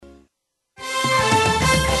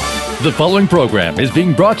The following program is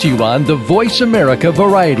being brought to you on the Voice America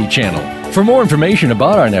Variety Channel. For more information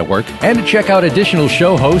about our network and to check out additional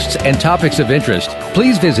show hosts and topics of interest,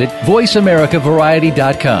 please visit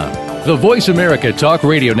voiceamericavariety.com. The Voice America Talk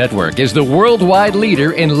Radio Network is the worldwide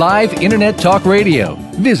leader in live Internet talk radio.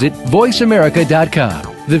 Visit voiceamerica.com.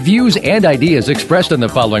 The views and ideas expressed on the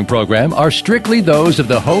following program are strictly those of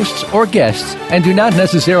the hosts or guests and do not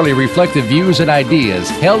necessarily reflect the views and ideas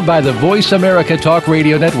held by the Voice America Talk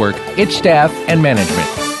Radio Network, its staff, and management.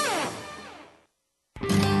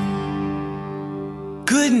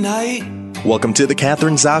 Good night. Welcome to the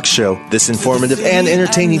Catherine Zox Show. This informative and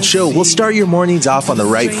entertaining show will start your mornings off on the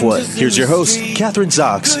right foot. Here's your host, Catherine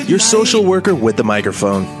Zox, your social worker with the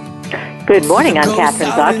microphone. Good morning. I'm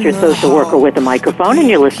Catherine Zox, your social worker with a microphone, and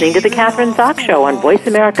you're listening to the Catherine Zox Show on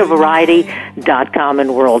VoiceAmericaVariety.com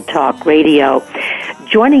and World Talk Radio.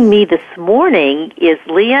 Joining me this morning is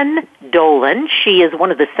Leanne Dolan. She is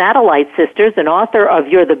one of the Satellite Sisters and author of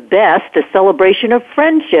You're the Best, a celebration of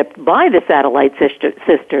friendship by the Satellite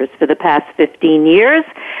Sisters for the past 15 years.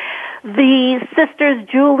 The sisters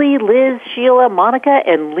Julie, Liz, Sheila, Monica,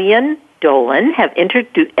 and Leanne Dolan have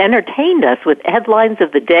entertained us with headlines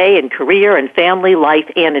of the day and career and family life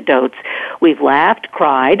anecdotes. We've laughed,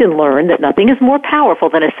 cried, and learned that nothing is more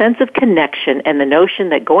powerful than a sense of connection and the notion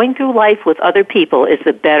that going through life with other people is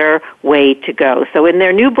the better way to go. So in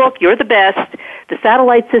their new book, You're the Best, the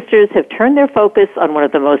Satellite Sisters have turned their focus on one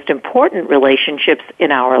of the most important relationships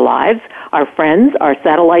in our lives, our friends, our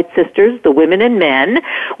Satellite Sisters, the women and men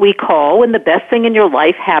we call when the best thing in your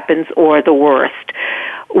life happens or the worst.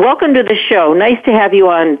 Welcome to the show. Nice to have you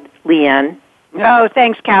on, Leanne. Oh,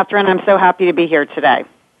 thanks, Catherine. I'm so happy to be here today.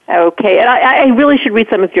 Okay, and I really should read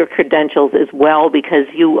some of your credentials as well because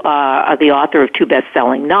you are the author of 2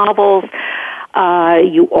 best-selling novels.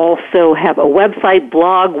 You also have a website,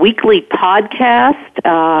 blog, weekly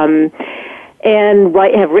podcast, and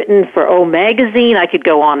have written for O Magazine. I could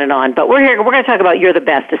go on and on, but we're going to talk about You're the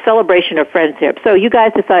Best, a celebration of friendship. So you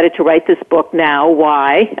guys decided to write this book now.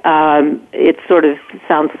 Why? It sort of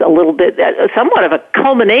sounds a little bit, somewhat of a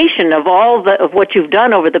culmination of of what you've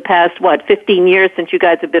done over the past, 15 years since you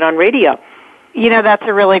guys have been on radio. You know, that's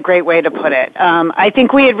a really great way to put it. I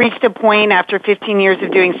think we had reached a point after 15 years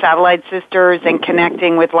of doing Satellite Sisters and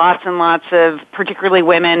connecting with lots and lots of, particularly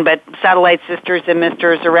women, but Satellite Sisters and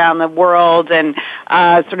Misters around the world and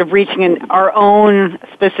sort of reaching in our own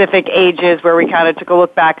specific ages where we kind of took a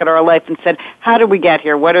look back at our life and said, how did we get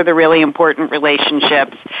here? What are the really important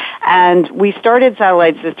relationships? And we started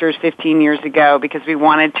Satellite Sisters 15 years ago because we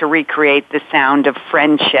wanted to recreate the sound of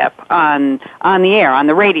friendship on the air, on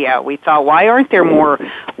the radio. We thought, why aren't there more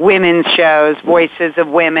women's shows, voices of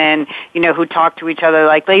women, who talk to each other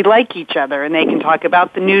like they like each other, and they can talk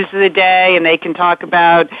about the news of the day, and they can talk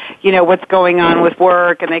about, what's going on with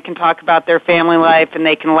work, and they can talk about their family life, and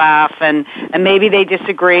they can laugh, and maybe they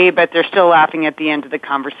disagree, but they're still laughing at the end of the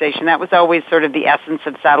conversation. That was always sort of the essence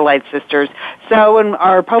of Satellite Sisters. So when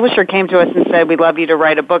our publisher came to us and said, we'd love you to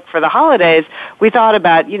write a book for the holidays, we thought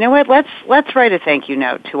about, let's write a thank you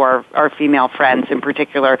note to our female friends in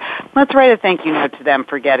particular. Let's write a thank you note to them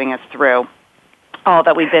for getting us through all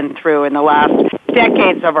that we've been through in the last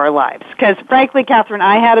decades of our lives. Because frankly, Catherine,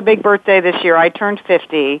 I had a big birthday this year. I turned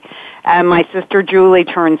 50, and my sister Julie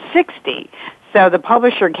turned 60. So the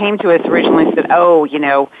publisher came to us originally and said,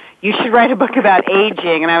 you should write a book about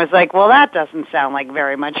aging. And I was like, well, that doesn't sound like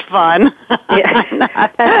very much fun.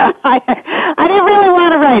 I didn't really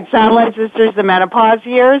want to write Satellite Sisters, the menopause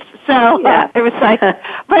years. So it was like,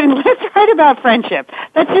 but let's write about friendship.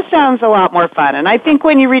 That just sounds a lot more fun. And I think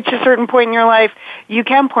when you reach a certain point in your life, you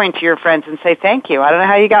can point to your friends and say, thank you. I don't know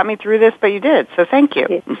how you got me through this, but you did. So thank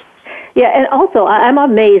you. Yeah, and also I'm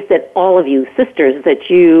amazed at all of you sisters that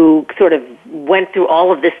you sort of went through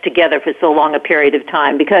all of this together for so long a period of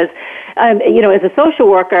time because, as a social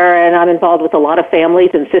worker and I'm involved with a lot of families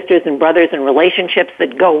and sisters and brothers and relationships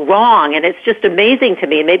that go wrong, and it's just amazing to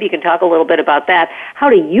me, and maybe you can talk a little bit about that. How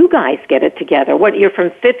do you guys get it together? You're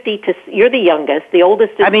from 50 to, you're the youngest, the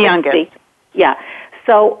oldest is 60. I'm the youngest. Yeah.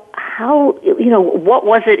 So how, what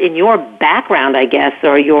was it in your background, I guess,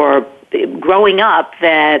 or your growing up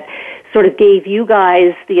that sort of gave you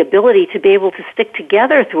guys the ability to be able to stick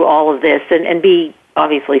together through all of this and be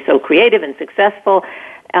obviously so creative and successful?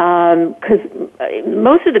 Because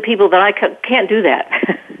most of the people that I can't do that.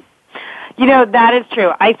 That is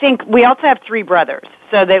true. I think we also have 3 brothers,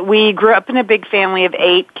 so that we grew up in a big family of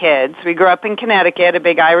 8 kids. We grew up in Connecticut, a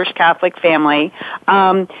big Irish Catholic family.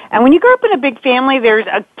 And when you grow up in a big family, there's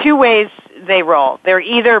 2 ways they roll. They're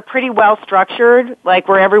either pretty well structured, like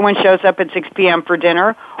where everyone shows up at 6 p.m. for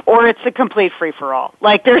dinner, or it's a complete free-for-all.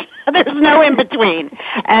 Like there's There's no in between.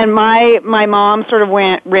 And my mom sort of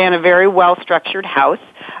ran a very well-structured house.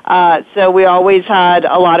 So we always had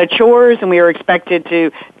a lot of chores, and we were expected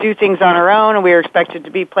to do things on our own, and we were expected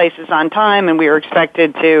to be places on time, and we were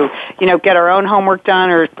expected to, get our own homework done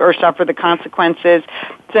or suffer the consequences.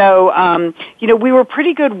 So, we were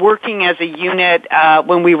pretty good working as a unit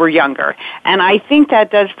when we were younger. And I think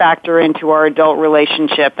that does factor into our adult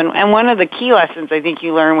relationship. And one of the key lessons I think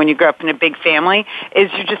you learn when you grow up in a big family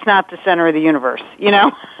is you're just not the center of the universe,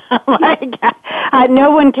 no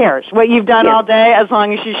one cares what you've done all day as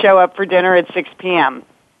long as you show up for dinner at 6 p.m.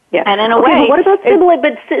 Yeah. And in a way... What about sibling?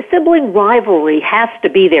 But sibling rivalry has to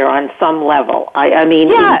be there on some level. I mean...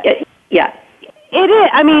 Yeah. It is.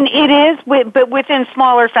 I mean, it is, but within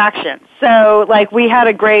smaller factions. So, we had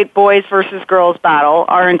a great boys versus girls battle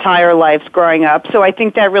our entire lives growing up. So I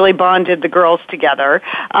think that really bonded the girls together.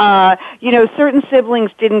 Certain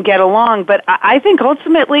siblings didn't get along, but I think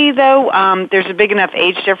ultimately, though, there's a big enough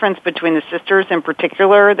age difference between the sisters in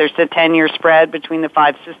particular. There's a 10-year spread between the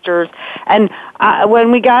 5 sisters. And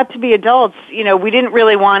when we got to be adults, we didn't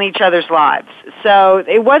really want each other's lives. So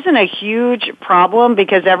it wasn't a huge problem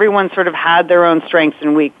because everyone sort of had their own strengths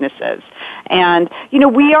and weaknesses. And,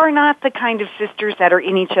 we are not the kind of sisters that are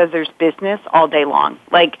in each other's business all day long.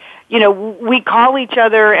 We call each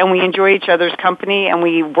other and we enjoy each other's company and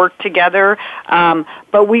we work together,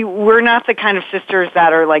 but we're not the kind of sisters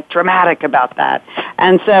that are, dramatic about that.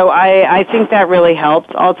 And so I think that really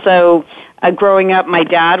helped. Also, growing up, my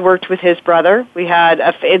dad worked with his brother.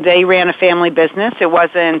 They ran a family business. It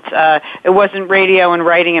wasn't radio and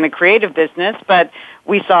writing and a creative business, but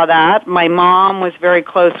we saw that. My mom was very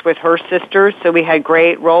close with her sisters, so we had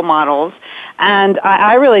great role models. And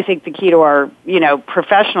I really think the key to our,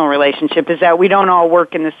 professional relationship is that we don't all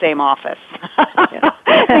work in the same office.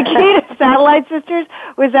 The key to Satellite Sisters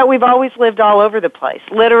was that we've always lived all over the place,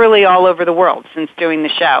 literally all over the world since doing the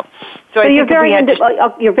show. So you're very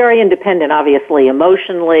independent, obviously,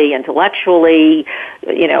 emotionally, intellectually,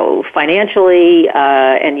 financially,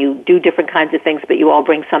 and you do different kinds of things, but you all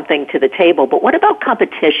bring something to the table. But what about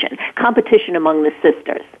competition? Competition among the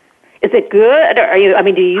sisters. Is it good?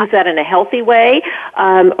 Do you use that in a healthy way?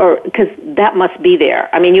 Or because that must be there.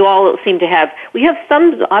 I mean, you all seem to have, we have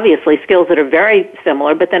some, obviously, skills that are very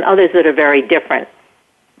similar, but then others that are very different.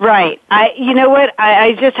 Right.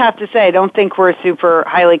 I just have to say, I don't think we're a super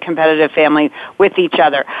highly competitive family with each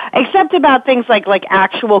other, except about things like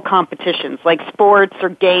actual competitions, like sports or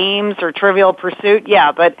games or Trivial Pursuit.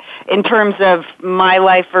 Yeah, but in terms of my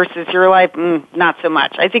life versus your life, not so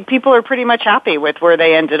much. I think people are pretty much happy with where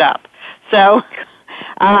they ended up. So,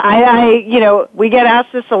 we get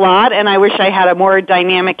asked this a lot, and I wish I had a more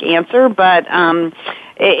dynamic answer, but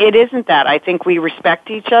it isn't that. I think we respect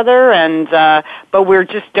each other, but we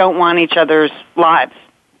just don't want each other's lives,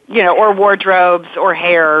 or wardrobes or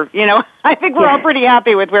hair. I think we're all pretty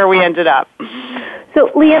happy with where we ended up.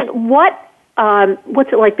 So, Leanne,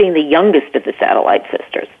 what's it like being the youngest of the Satellite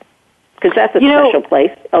Sisters? Because that's a special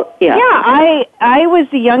place. Oh, yeah. Yeah, I was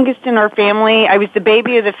the youngest in our family. I was the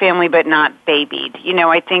baby of the family, but not babied.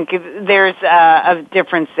 I think there's a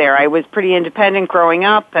difference there. I was pretty independent growing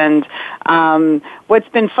up, and what's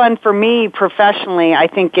been fun for me professionally, I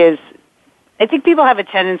think people have a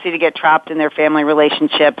tendency to get trapped in their family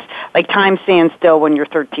relationships. Like time stands still when you're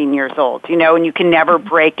 13 years old, and you can never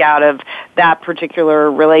break out of that particular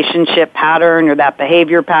relationship pattern or that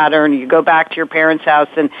behavior pattern. You go back to your parents' house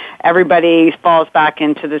and everybody falls back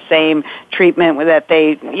into the same treatment that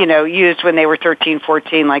they, used when they were 13,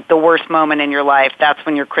 14, like the worst moment in your life. That's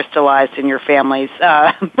when you're crystallized in your family's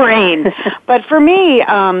brain. But for me,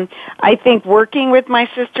 I think working with my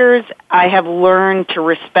sisters, I have learned to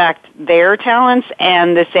respect their talents,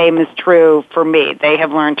 and the same is true for me. They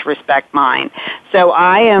have learned to respect mine. So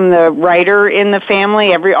I am the writer in the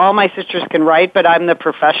family. All my sisters can write, but I'm the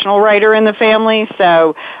professional writer in the family.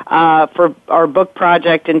 So for our book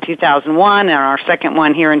project in 2001 and our second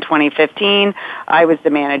one here in 2015, I was the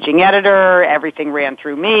managing editor. Everything ran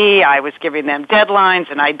through me. I was giving them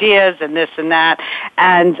deadlines and ideas and this and that.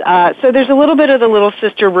 And so there's a little bit of the little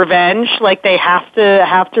sister revenge, like they have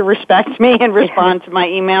to respect me and respond to my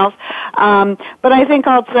emails. But I think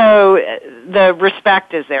also the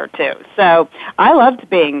respect is there too. So I loved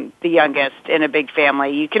being the youngest in a big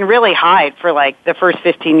family. You can really hide for the first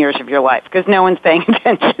 15 years of your life because no one's paying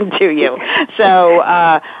attention to you. So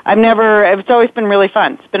it's always been really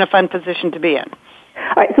fun. It's been a fun position to be in.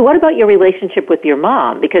 All right, so what about your relationship with your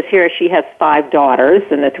mom? Because here she has 5 daughters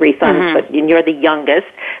and the 3 sons, but you're the youngest.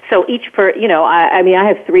 So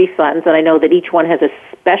I have 3 sons, and I know that each one has a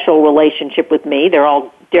special relationship with me. They're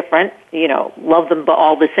all different, love them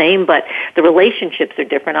all the same, but the relationships are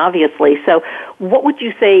different, obviously. So what would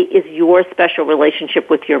you say is your special relationship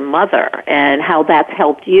with your mother and how that's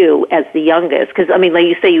helped you as the youngest? Because, like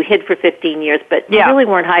you say, you hid for 15 years, but you really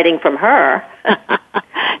weren't hiding from her.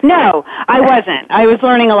 No, I wasn't. I was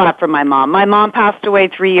learning a lot from my mom. My mom passed away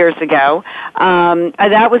 3 years ago.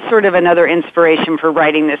 That was sort of another inspiration for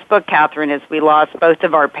writing this book, Catherine, is we lost both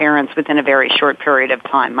of our parents within a very short period of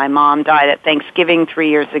time. My mom died at Thanksgiving 3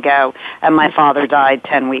 years ago, and my father died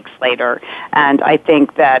 10 weeks later. And I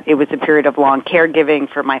think that it was a period of long caregiving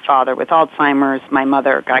for my father with Alzheimer's. My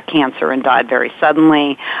mother got cancer and died very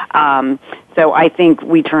suddenly. So I think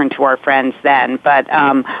we turned to our friends then. But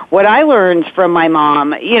what I learned from my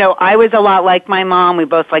mom, I was a lot like my mom. We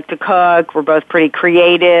both like to cook. We're both pretty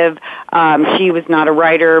creative. She was not a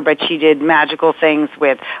writer, but she did magical things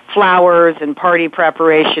with flowers and party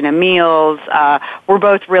preparation and meals. We're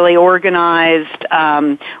both really organized.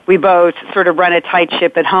 We both sort of run a tight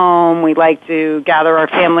ship at home. We like to gather our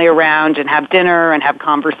family around and have dinner and have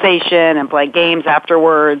conversation and play games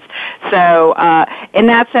afterwards. So in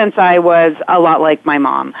that sense, I was a lot like my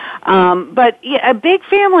mom. But a big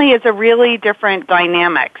family is a really different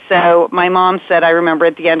dynamic. So my mom said, I remember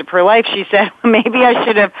at the end of her life, she said, maybe I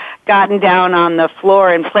should have gotten down on the floor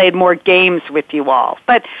and played more games with you all.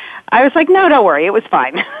 But I was like, no, don't worry, it was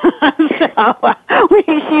fine. She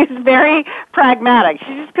was very pragmatic.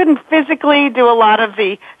 She just couldn't physically do a lot of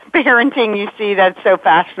the parenting you see that's so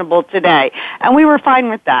fashionable today. And we were fine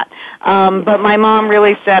with that. But my mom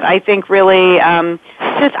really set, I think, really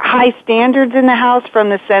just high standards in the house from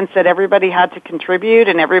the sense that everybody had to contribute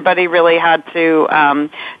and everybody really had to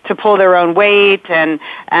pull their own weight and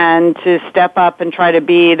to step up and try to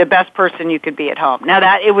be the best person you could be at home. Now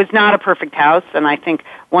that it was not a perfect house, and I think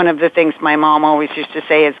one of the things my mom always used to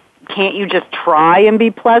say is, can't you just try and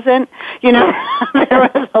be pleasant? There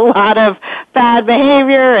was a lot of bad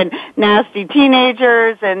behavior and nasty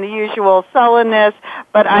teenagers and the usual sullenness.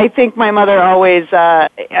 But I think my mother always,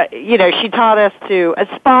 she taught us to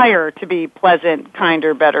aspire to be pleasant,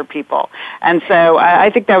 kinder, better people. And so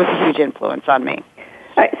I think that was a huge influence on me.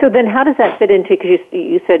 All right, so then how does that fit into, because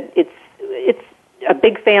you said it's a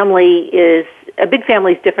big family is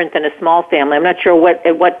different than a small family. I'm not sure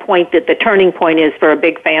at what point that the turning point is for a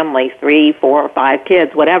big family, 3, 4, 5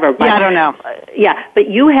 kids, whatever. But, I don't know. But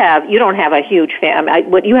you don't have a huge family.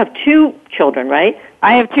 You have 2 children, right?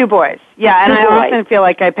 I have 2 boys. Yeah, and I often feel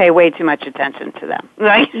like I pay way too much attention to them.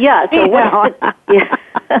 Right? Yeah. So what?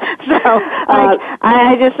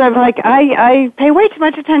 I'm like, I pay way too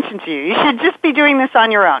much attention to you. You should just be doing this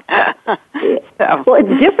on your own. Well,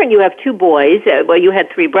 it's different. You have 2 boys. You had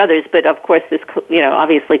 3 brothers, but of course, this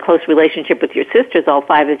obviously close relationship with your sisters, all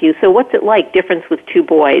 5 of you. So what's it like? Difference with 2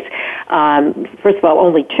 boys. First of all,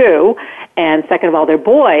 only 2, and second of all, they're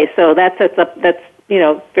boys. So that's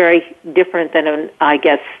very different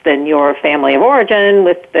than your family of origin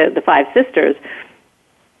with the 5 sisters.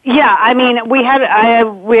 Yeah, we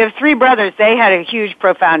have 3 brothers. They had a huge,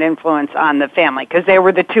 profound influence on the family because they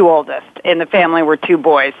were the 2 oldest, and the family were 2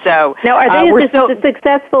 boys. So now, are they as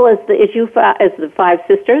successful as the 5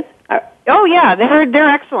 sisters? Oh yeah, they're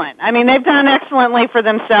excellent. They've done excellently for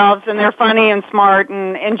themselves, and they're funny and smart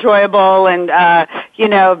and enjoyable, and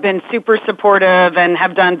been super supportive and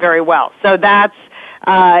have done very well. So that's.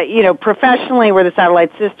 Professionally we're the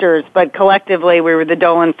Satellite Sisters, but collectively we were the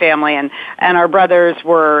Dolan family, and our brothers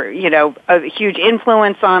were, a huge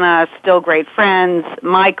influence on us, still great friends.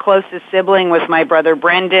 My closest sibling was my brother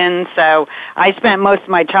Brendan, so I spent most of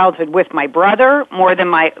my childhood with my brother more than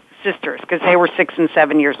my sisters because they were 6 and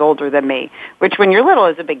 7 years older than me, which when you're little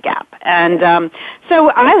is a big gap. And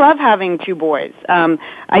so I love having 2 boys.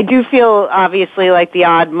 I do feel obviously like the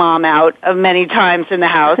odd mom out of many times in the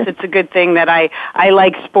house. It's a good thing that I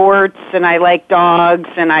like sports and I like dogs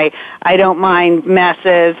and I don't mind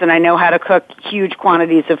messes and I know how to cook huge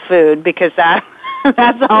quantities of food because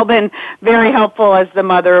that's all been very helpful as the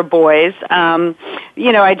mother of boys.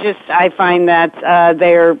 I find that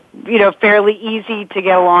they're, fairly easy to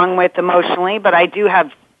get along with emotionally, but I do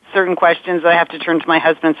have certain questions that I have to turn to my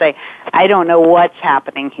husband and say, I don't know what's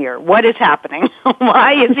happening here. What is happening?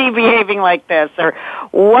 Why is he behaving like this? Or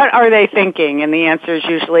what are they thinking? And the answer is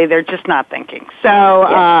usually they're just not thinking.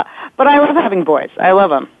 So, but I love having boys. I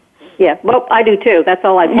love them. Yeah, well, I do too. That's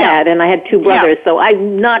all I've had, and I had 2 brothers, so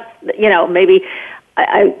I'm not, maybe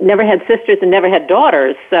I never had sisters and never had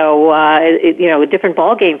daughters, so a different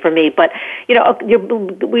ball game for me. But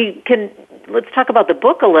let's talk about the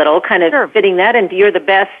book a little, kind of fitting that into You're the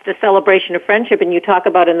Best, a celebration of friendship, and you talk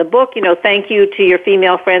about in the book, thank you to your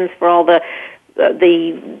female friends for all the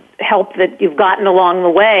help that you've gotten along the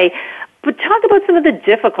way. But talk about some of the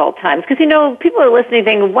difficult times, because people are listening,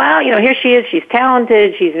 thinking, "Wow, here she is. She's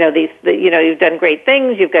talented. She's you've done great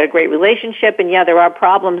things. You've got a great relationship, and yeah, there are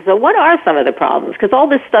problems." So, what are some of the problems? Because all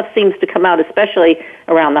this stuff seems to come out, especially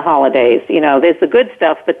around the holidays. There's the good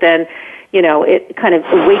stuff, but then it kind of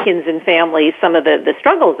awakens in families some of the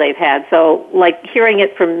struggles they've had. So, like hearing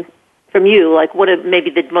it from you, like what are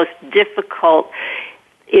maybe the most difficult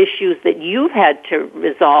issues that you've had to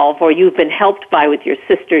resolve or you've been helped by with your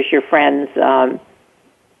sisters, your friends?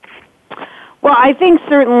 Well, I think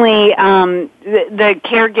certainly the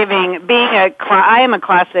caregiving, I am a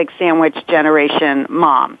classic sandwich generation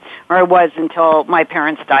mom, or I was until my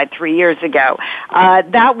parents died 3 years ago.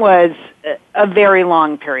 That was a very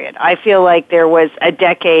long period. I feel like there was a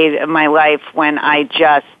decade of my life when I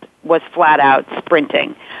just was flat out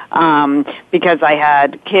sprinting, because I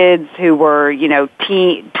had kids who were,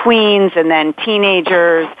 tweens and then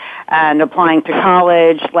teenagers and applying to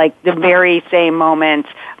college, like the very same moment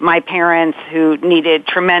my parents, who needed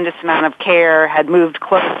tremendous amount of care, had moved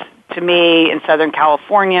close to me in Southern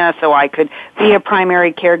California so I could be a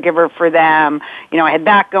primary caregiver for them. I had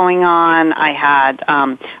that going on. I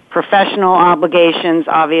had professional obligations,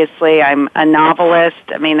 obviously. I'm a novelist.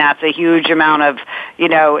 I mean, that's a huge amount of,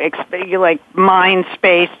 mind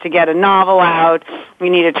space to get a novel out. We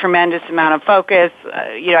need a tremendous amount of focus.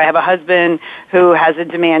 I have a husband who has a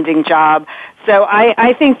demanding job. So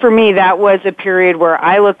I think for me that was a period where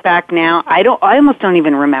I look back now, I almost don't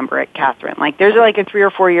even remember it, Catherine. Like there's like a 3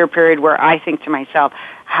 or 4 year period where I think to myself,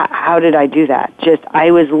 how did I do that?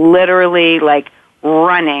 I was literally like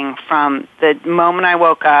running from the moment I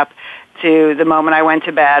woke up to the moment I went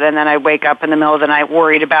to bed, and then I'd wake up in the middle of the night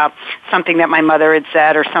worried about something that my mother had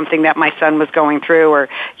said or something that my son was going through or,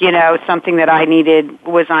 something that I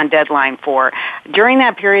was on deadline for. During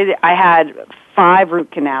that period, I had 5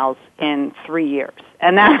 root canals in 3 years.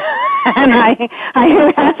 And that's how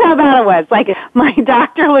bad it was. Like, my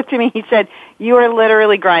doctor looked at me, he said, "You are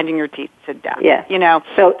literally grinding your teeth to death." Yeah.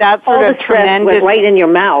 So that's sort of tremendous. Was right in your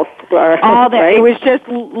mouth. All that. Right? It was just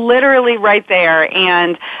literally right there.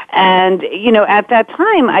 And at that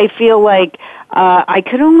time, I feel like I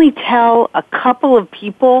could only tell a couple of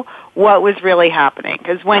people what was really happening.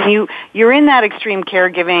 Because when you're in that extreme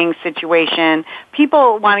caregiving situation,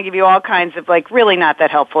 people want to give you all kinds of, like, really not that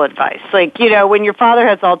helpful advice. Like, when your father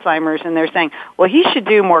has Alzheimer's and they're saying, well, he should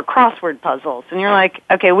do more crossword puzzles. And you're like,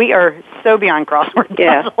 okay, we are so beyond crossword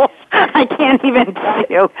puzzles. I can't even tell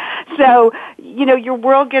you. So, your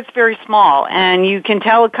world gets very small, and you can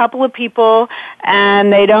tell a couple of people,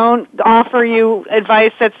 and they don't offer you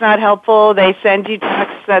advice that's not helpful. They send you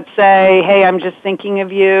texts that say, hey, I'm just thinking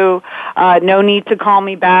of you. No need to call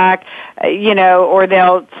me back, or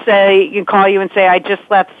they'll call you and say, I just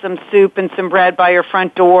left some soup and some bread by your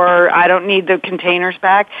front door. I don't need the containers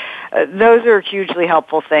back. Those are hugely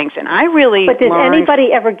helpful things, and I really. But did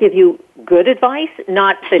anybody ever give you good advice?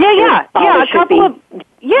 Not that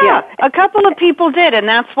a couple of people did, and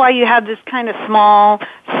that's why you have this kind of small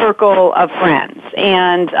circle of friends,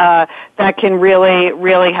 and that can really,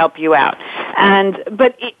 really help you out.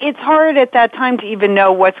 But it's hard at that time to even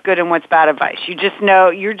know what's good and what's bad advice. You just know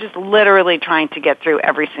you're just literally trying to get through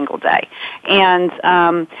every single day, and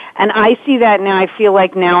I see that now. I feel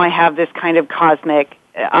like now I have this kind of cosmic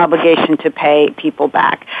obligation to pay people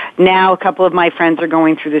back. Now a couple of my friends are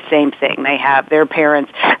going through the same thing. Their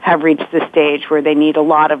parents have reached the stage where they need a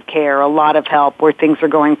lot of care, a lot of help, where things are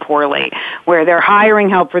going poorly, where they're hiring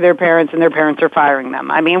help for their parents and their parents are firing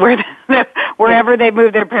them. I mean, wherever they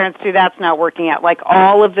move their parents to, that's not working out. Like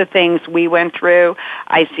all of the things we went through,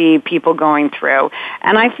 I see people going through.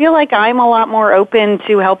 And I feel like I'm a lot more open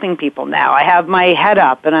to helping people now. I have my head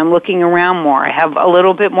up and I'm looking around more. I have a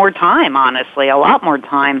little bit more time, honestly, a lot more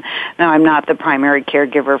time. Now I'm not the primary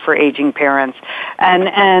caregiver for aging parents.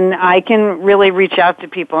 And I can really reach out to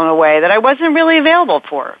people in a way that I wasn't really available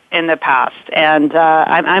for in the past. And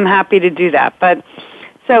I'm happy to do that. But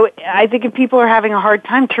so I think if people are having a hard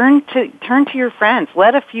time, turn to your friends.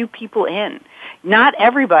 Let a few people in. Not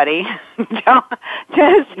everybody.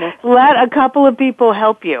 Just let a couple of people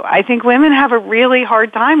help you. I think women have a really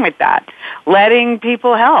hard time with that, letting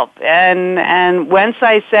people help. And once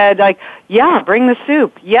I said, like, yeah, bring the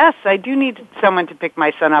soup. Yes, I do need someone to pick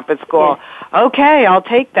my son up at school. Yeah. Okay, I'll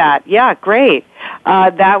take that. Yeah, great.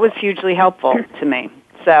 That was hugely helpful to me.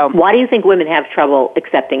 So, why do you think women have trouble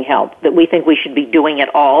accepting help? That we think we should be doing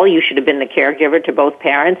it all. You should have been the caregiver to both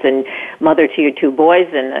parents and mother to your 2 boys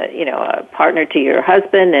and a partner to your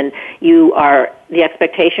husband, and the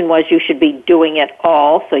expectation was you should be doing it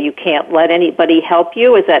all, so you can't let anybody help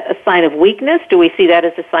you. Is that a sign of weakness? Do we see that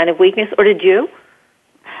as a sign of weakness, or did you?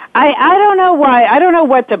 I don't know why. I don't know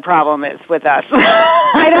what the problem is with us.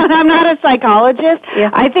 I'm not a psychologist. Yeah.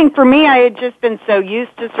 I think for me, I had just been so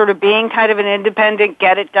used to sort of being kind of an independent,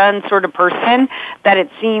 get it done sort of person that it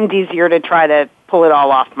seemed easier to try to pull it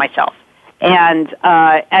all off myself. And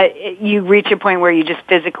you reach a point where you just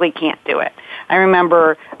physically can't do it. I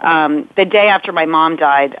remember the day after my mom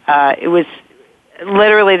died, it was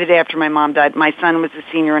literally the day after my mom died. My son was a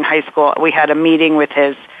senior in high school. We had a meeting with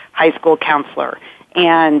his high school counselor,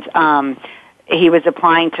 and he was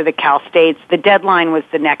applying to the Cal States. The deadline was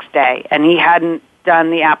the next day, and he hadn't done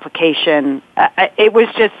the application. It was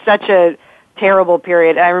just such a terrible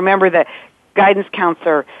period. I remember the guidance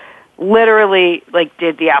counselor literally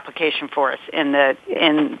did the application for us in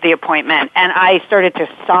the appointment, and I started to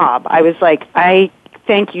sob. I was like, I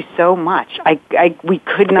thank you so much. We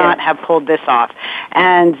could not have pulled this off.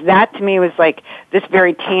 And that to me was like this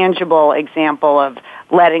very tangible example of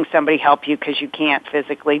letting somebody help you because you can't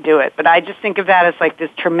physically do it. But I just think of that as like this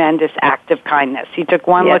tremendous act of kindness. He took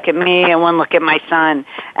one look at me and one look at my son,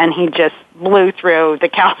 and he just blew through the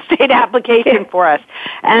Cal State application for us.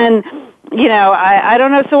 And, I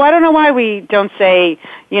don't know. So I don't know why we don't say,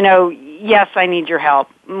 yes, I need your help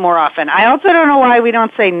more often. I also don't know why we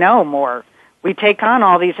don't say no more. We take on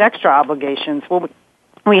all these extra obligations. Well,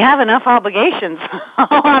 we have enough obligations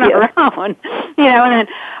on our own, and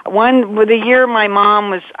then the year my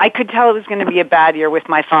mom I could tell it was going to be a bad year with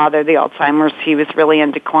my father, the Alzheimer's. He was really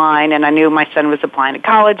in decline, and I knew my son was applying to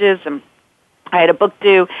colleges, and I had a book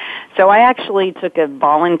due. So I actually took a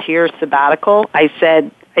volunteer sabbatical. I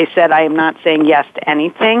said I am not saying yes to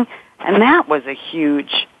anything, and that was a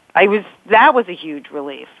huge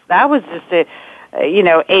relief. That was just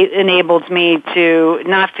it enabled me to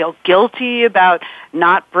not feel guilty about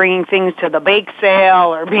not bringing things to the bake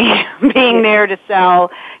sale or being there to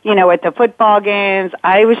sell, at the football games.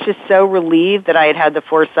 I was just so relieved that I had the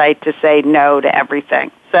foresight to say no to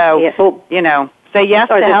everything. So, say yes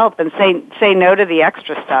to help and say no to the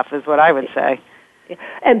extra stuff is what I would say.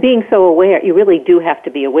 And being so aware, you really do have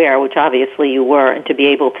to be aware, which obviously you were, and to be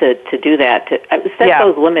able to do that, to set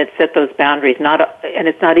those limits, set those boundaries, and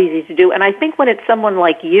it's not easy to do. And I think when it's someone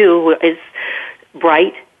like you who is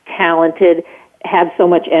bright, talented, have so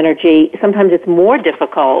much energy, sometimes it's more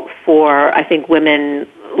difficult for, I think, women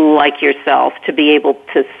like yourself to be able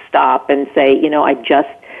to stop and say, you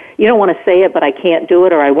don't want to say it, but I can't do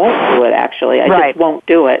it, or I won't do it, actually. I just won't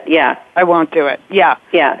do it. Yeah. I won't do it. Yeah.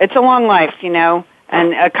 Yeah. It's a long life,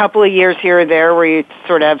 and a couple of years here or there where you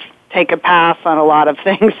sort of take a pass on a lot of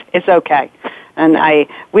things is okay. And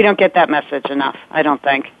we don't get that message enough, I don't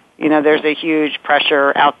think. There's a huge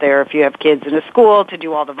pressure out there if you have kids in a school to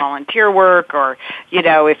do all the volunteer work, or,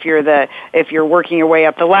 if you're working your way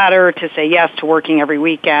up the ladder to say yes to working every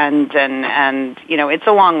weekend, and it's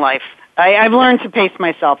a long life. I've learned to pace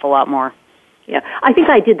myself a lot more. Yeah, I think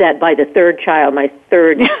I did that by the third child, my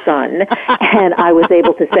third son, and I was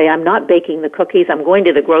able to say, I'm not baking the cookies. I'm going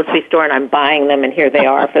to the grocery store and I'm buying them, and here they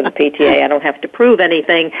are for the PTA. I don't have to prove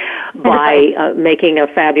anything by making a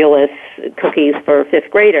fabulous cookies for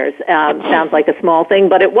fifth graders. Sounds like a small thing,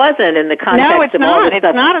 but it wasn't in the context of all the stuff.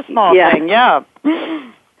 It's not a small thing, yeah.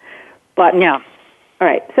 But yeah. All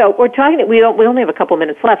right, so we're talking. We only have a couple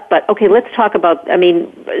minutes left, but okay, let's talk about.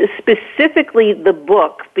 Specifically the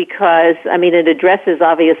book, because it addresses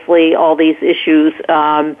obviously all these issues,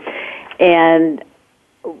 and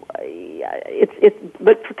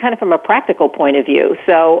but kind of from a practical point of view.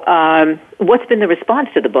 So, what's been the response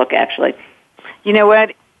to the book, actually? You know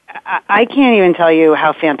what? I can't even tell you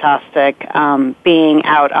how fantastic being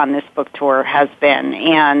out on this book tour has been,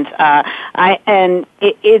 and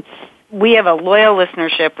it's. We have a loyal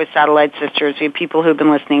listenership with Satellite Sisters. We have people who've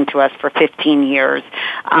been listening to us for 15 years.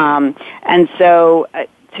 And so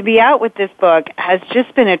to be out with this book has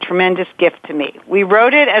just been a tremendous gift to me. We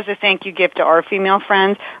wrote it as a thank you gift to our female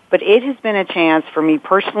friends, but it has been a chance for me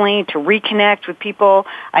personally to reconnect with people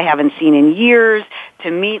I haven't seen in years,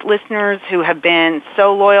 to meet listeners who have been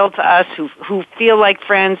so loyal to us, who feel like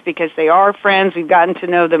friends because they are friends. We've gotten to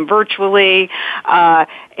know them virtually.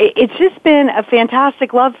 It's just been a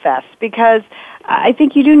fantastic love fest because I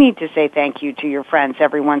think you do need to say thank you to your friends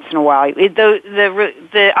every once in a while.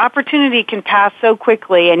 The opportunity can pass so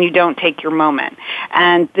quickly and you don't take your moment.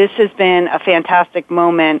 And this has been a fantastic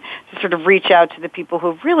moment to sort of reach out to the people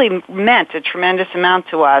who have really meant a tremendous amount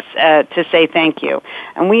to us to say thank you.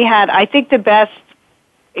 And we had, I think, the best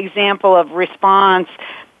example of response.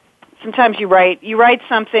 Sometimes you write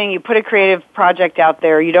something, you put a creative project out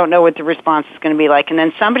there, you don't know what the response is going to be like, and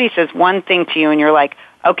then somebody says one thing to you and you're like,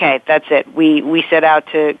 okay, that's it. We set out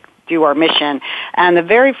to do our mission. And the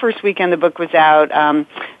very first weekend the book was out,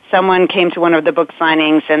 someone came to one of the book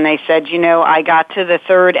signings and they said, I got to the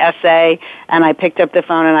third essay and I picked up the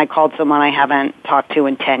phone and I called someone I haven't talked to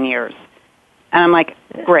in 10 years. And I'm like,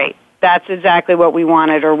 great. That's exactly what we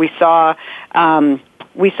wanted. Or we saw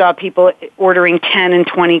people ordering 10 and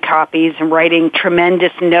 20 copies and writing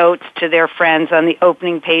tremendous notes to their friends on the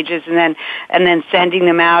opening pages and then sending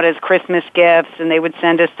them out as Christmas gifts, and they would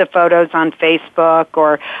send us the photos on Facebook.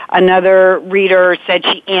 Or another reader said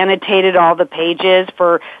she annotated all the pages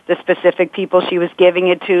for the specific people she was giving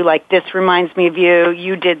it to, like, this reminds me of you,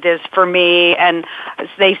 you did this for me, and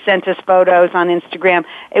they sent us photos on Instagram.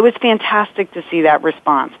 It was fantastic to see that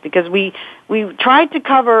response, because we tried to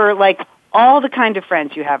cover, like, all the kind of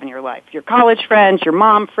friends you have in your life. Your college friends, your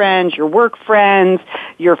mom friends, your work friends,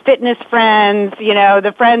 your fitness friends,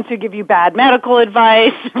 the friends who give you bad medical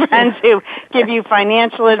advice, friends who give you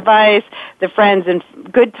financial advice, the friends in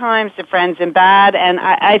good times, the friends in bad. And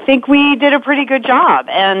I think we did a pretty good job.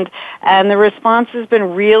 And the response has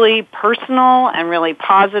been really personal and really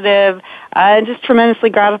positive and just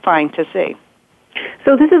tremendously gratifying to see.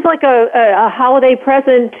 So this is like a holiday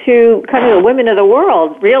present to kind of the women of the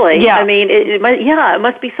world, really. Yeah. I mean, it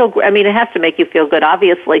must be so. I mean, it has to make you feel good,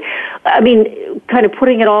 obviously. I mean, kind of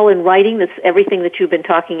putting it all in writing. This everything that you've been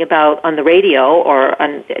talking about on the radio or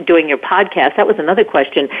on doing your podcast. That was another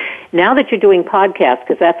question. Now that you're doing podcasts,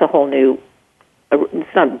 because that's a whole new.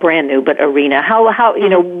 It's not brand new, but arena. How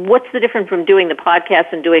what's the difference from doing the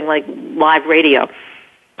podcast and doing like live radio?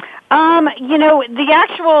 The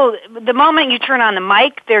moment you turn on the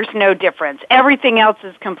mic, there's no difference. Everything else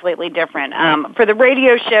is completely different. For the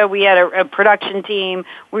radio show, we had a production team.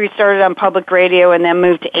 We started on public radio and then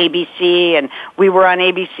moved to ABC, and we were on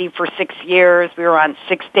ABC for 6 years. We were on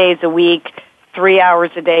 6 days a week, 3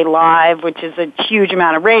 hours a day live, which is a huge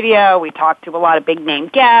amount of radio. We talked to a lot of big name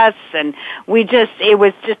guests, and it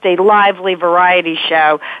was just a lively variety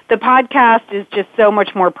show. The podcast is just so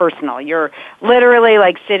much more personal. You're literally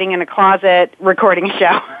like sitting in a closet recording a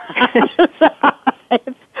show.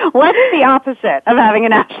 What's the opposite of having a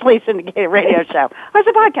nationally syndicated radio show? Oh, it's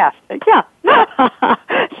a podcast. Yeah.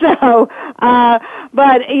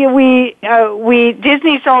 But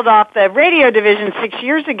Disney sold off the radio division 6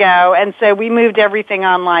 years ago, and so we moved everything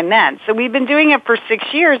online then. So we've been doing it for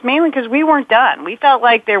 6 years, mainly because we weren't done. We felt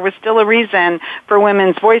like there was still a reason for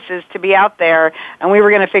women's voices to be out there, and we were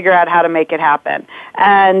going to figure out how to make it happen.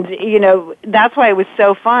 And, that's why it was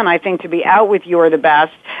so fun, I think, to be out with You're the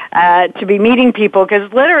Best, to be meeting people,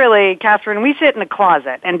 because literally, Catherine, we sit in a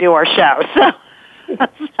closet and do our show. So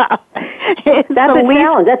that's a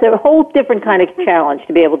challenge. That's a whole different kind of challenge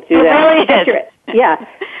to be able to do that. It really is. Yeah.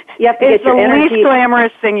 You have to get your energy. It's the least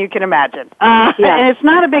glamorous thing you can imagine. And it's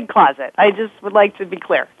not a big closet. I just would like to be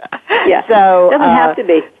clear. Yeah. So it doesn't have to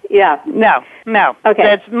be. Yeah. No. Okay.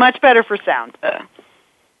 That's much better for sound.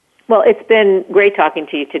 Well, it's been great talking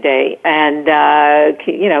to you today, and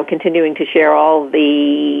continuing to share all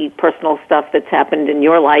the personal stuff that's happened in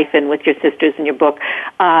your life and with your sisters in your book.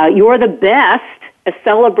 You're the Best, a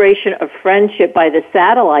celebration of friendship by the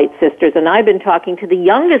Satellite Sisters, and I've been talking to the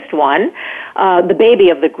youngest one, the baby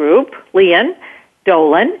of the group, Leanne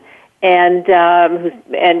Dolan, and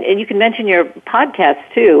you can mention your podcasts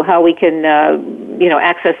too, how we can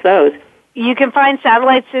access those. You can find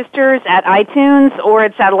Satellite Sisters at iTunes or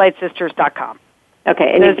at satellitesisters.com. Okay,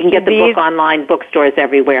 and you can get the book online, bookstores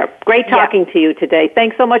everywhere. Great talking to you today.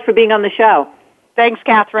 Thanks so much for being on the show. Thanks,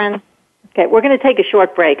 Catherine. Okay, we're going to take a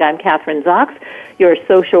short break. I'm Catherine Zox. You're a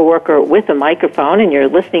social worker with a microphone, and you're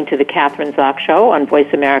listening to The Catherine Zox Show on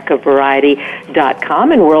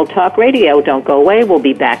VoiceAmericaVariety.com and World Talk Radio. Don't go away. We'll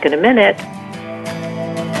be back in a minute.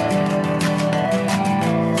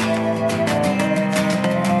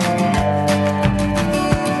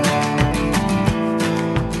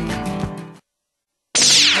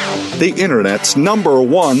 The Internet's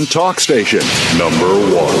 #1 talk station.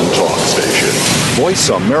 #1 talk station.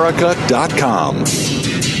 VoiceAmerica.com.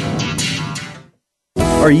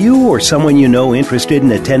 Are you or someone you know interested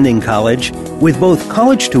in attending college? With both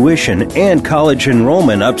college tuition and college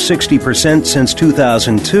enrollment up 60% since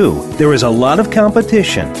 2002, there is a lot of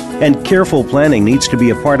competition, and careful planning needs to be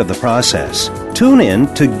a part of the process. Tune in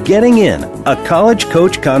to Getting In, a college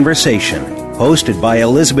coach conversation, hosted by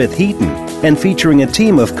Elizabeth Heaton and featuring a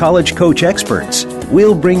team of college coach experts.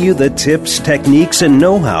 We'll bring you the tips, techniques, and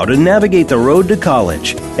know-how to navigate the road to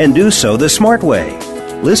college and do so the smart way.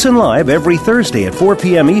 Listen live every Thursday at 4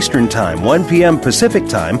 p.m. Eastern Time, 1 p.m. Pacific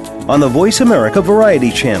Time on the Voice America Variety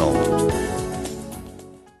Channel.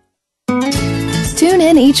 Tune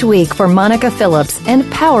in each week for Monica Phillips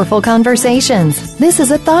and Powerful Conversations. This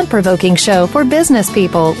is a thought-provoking show for business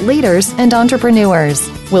people, leaders, and entrepreneurs.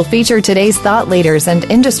 We'll feature today's thought leaders and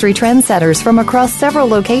industry trendsetters from across several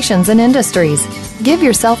locations and industries. Give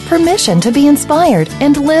yourself permission to be inspired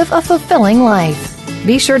and live a fulfilling life.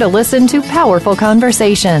 Be sure to listen to Powerful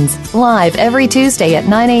Conversations, live every Tuesday at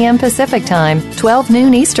 9 a.m. Pacific Time, 12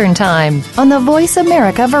 noon Eastern Time, on the Voice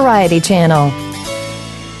America Variety Channel.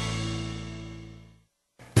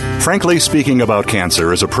 Frankly Speaking About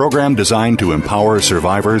Cancer is a program designed to empower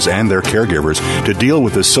survivors and their caregivers to deal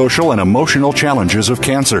with the social and emotional challenges of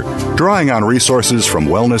cancer. Drawing on resources from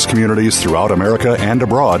wellness communities throughout America and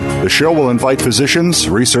abroad, the show will invite physicians,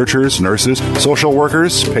 researchers, nurses, social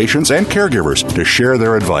workers, patients, and caregivers to share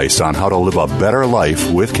their advice on how to live a better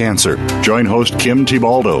life with cancer. Join host Kim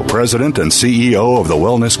Tibaldo, President and CEO of the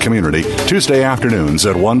Wellness Community, Tuesday afternoons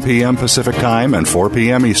at 1 p.m. Pacific Time and 4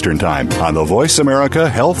 p.m. Eastern Time on the Voice America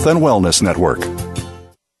Health and Wellness Network.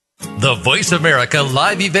 The Voice America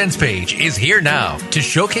Live Events page is here now to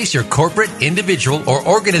showcase your corporate, individual, or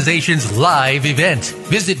organization's live event.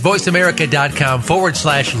 Visit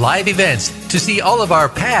voiceamerica.com/live events to see all of our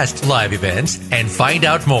past live events and find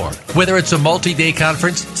out more. Whether it's a multi-day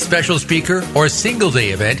conference, special speaker, or single-day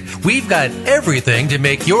event, we've got everything to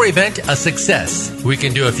make your event a success. We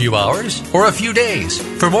can do a few hours or a few days.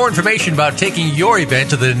 For more information about taking your event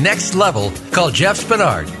to the next level, call Jeff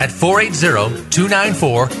Spinard at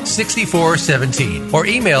 480-294-6417 or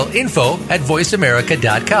email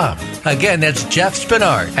info@voiceamerica.com. Again, that's Jeff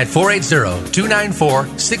Spinard at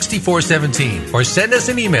 480-294-6417 or send us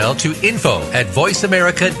an email to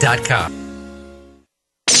info@voiceamerica.com.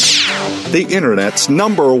 The Internet's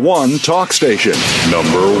number one talk station.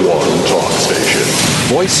 Number one talk station.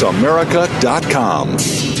 VoiceAmerica.com.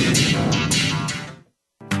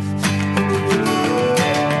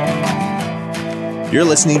 You're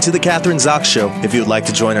listening to The Catherine Zox Show. If you would like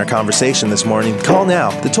to join our conversation this morning, call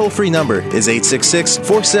now. The toll-free number is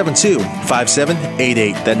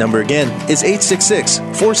 866-472-5788. That number again is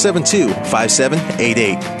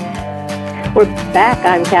 866-472-5788. We're back.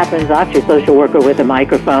 I'm Catherine Zox, your social worker with a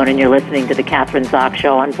microphone, and you're listening to The Catherine Zox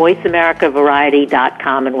Show on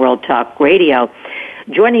VoiceAmericaVariety.com and World Talk Radio.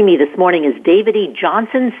 Joining me this morning is David E.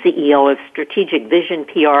 Johnson, CEO of Strategic Vision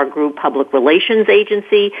PR Group Public Relations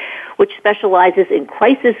Agency, which specializes in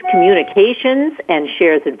crisis communications and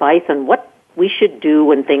shares advice on what we should do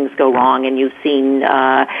when things go wrong. And you've seen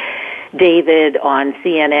David on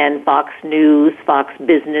CNN, Fox News, Fox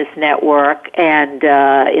Business Network, and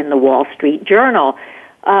in the Wall Street Journal.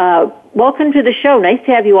 Welcome to the show. Nice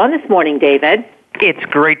to have you on this morning, David. It's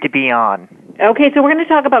great to be on. Okay, so we're going to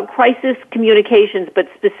talk about crisis communications, but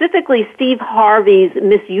specifically Steve Harvey's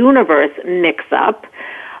Miss Universe mix-up,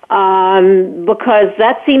 because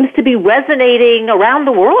that seems to be resonating around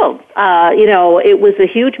the world. It was a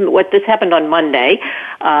huge, this happened on Monday,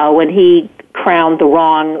 when he crowned the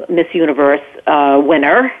wrong Miss Universe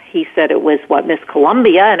winner. He said it was, Miss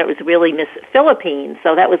Colombia, and it was really Miss Philippines,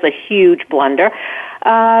 so that was a huge blunder.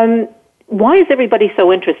 Why is everybody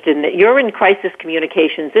so interested in it? You're in crisis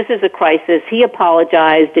communications. This is a crisis. He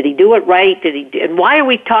apologized. Did he do it right? And why are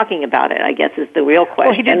we talking about it, I guess, is the real question.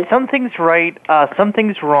 Well, he did some things right, some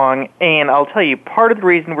things wrong, and I'll tell you, part of the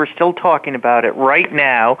reason we're still talking about it right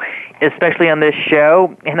now, especially on this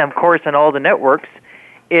show, and of course on all the networks,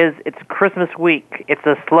 is it's Christmas week. It's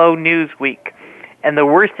a slow news week. And the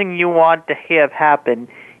worst thing you want to have happen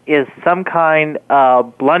is some kind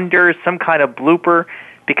of blunder, some kind of blooper,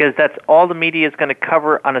 because that's all the media is going to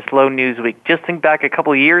cover on a slow news week. Just think back a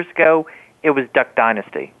couple of years ago, it was Duck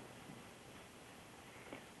Dynasty.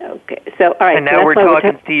 Okay, so all right. And now we're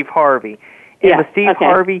talking Steve Harvey. And with Steve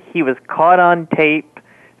Harvey, he was caught on tape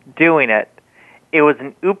doing it. It was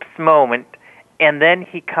an oops moment, and then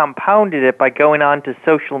he compounded it by going on to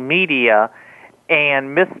social media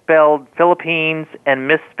and misspelled Philippines and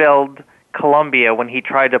misspelled Colombia when he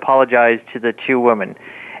tried to apologize to the two women.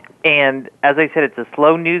 And as I said, it's a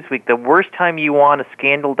slow news week. The worst time you want a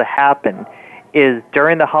scandal to happen is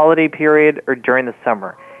during the holiday period or during the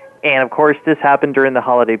summer. And, of course, this happened during the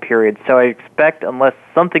holiday period. So I expect, unless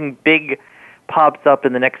something big pops up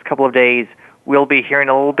in the next couple of days, we'll be hearing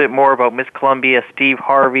a little bit more about Miss Colombia, Steve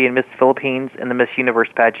Harvey, and Miss Philippines and the Miss Universe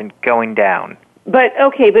pageant going down. But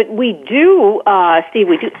we do,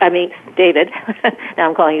 David, now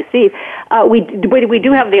I'm calling you Steve, we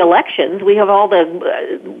do have the elections. We have all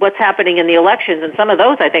what's happening in the elections, and some of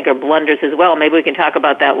those I think are blunders as well. Maybe we can talk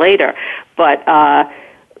about that later. But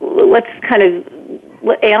let's kind of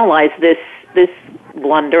analyze this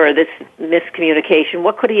blunder or this miscommunication?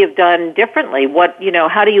 What could he have done differently?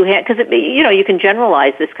 How do you because you can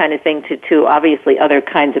generalize this kind of thing to obviously other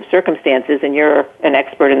kinds of circumstances, and you're an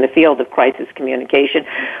expert in the field of crisis communication.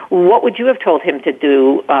 What would you have told him to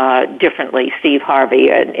do differently, Steve Harvey,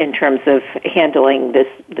 in terms of handling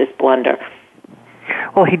this blunder?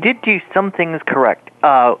 Well, he did do some things correct.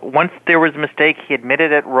 Once there was a mistake, he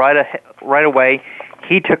admitted it right away.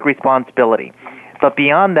 He took responsibility. But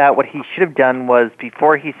beyond that, what he should have done was,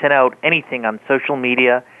 before he sent out anything on social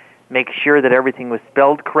media, make sure that everything was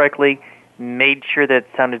spelled correctly, made sure that it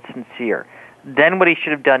sounded sincere. Then what he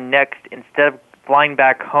should have done next, instead of flying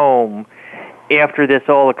back home after this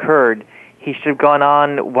all occurred, he should have gone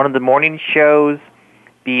on one of the morning shows,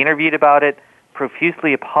 be interviewed about it,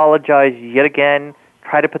 profusely apologize yet again,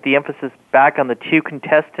 try to put the emphasis back on the two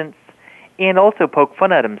contestants, and also poke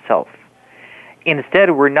fun at himself. Instead,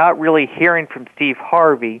 we're not really hearing from Steve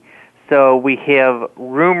Harvey, so we have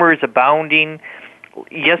rumors abounding.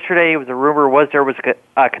 Yesterday, it was a rumor there was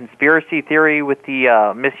a conspiracy theory with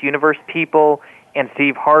the Miss Universe people and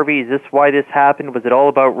Steve Harvey. Is this why this happened? Was it all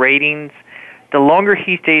about ratings? The longer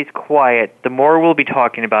he stays quiet, the more we'll be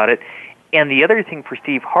talking about it. And the other thing for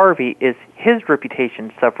Steve Harvey is his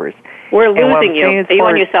reputation suffers. We're losing you. Are you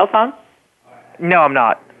on your cell phone? No, I'm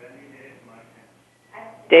not.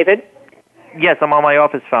 David? Yes, I'm on my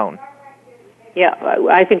office phone. Yeah,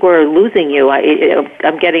 I think we're losing you.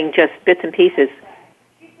 I'm getting just bits and pieces.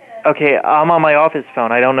 Okay, I'm on my office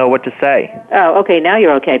phone. I don't know what to say. Oh, okay, now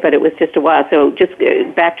you're okay, but it was just a while. So just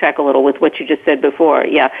backtrack a little with what you just said before.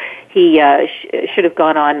 Yeah, he should have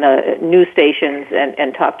gone on news stations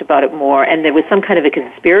and talked about it more. And there was some kind of a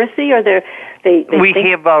conspiracy, or we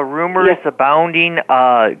have rumors abounding.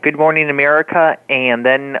 Good Morning America, and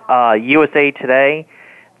then USA Today.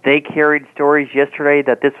 They carried stories yesterday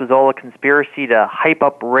that this was all a conspiracy to hype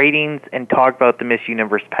up ratings and talk about the Miss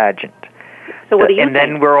Universe pageant. So what do you think?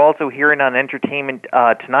 Then we're also hearing on Entertainment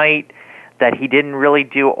Tonight that he didn't really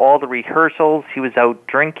do all the rehearsals. He was out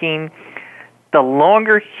drinking. The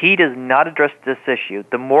longer he does not address this issue,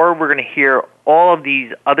 the more we're going to hear all of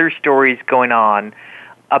these other stories going on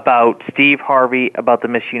about Steve Harvey, about the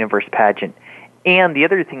Miss Universe pageant. And the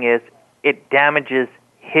other thing is, it damages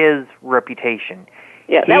his reputation.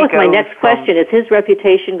 Yeah, that was my next question. Is his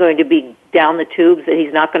reputation going to be down the tubes, that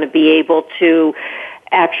he's not going to be able to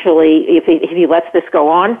actually, if he lets this go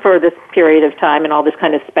on for this period of time and all this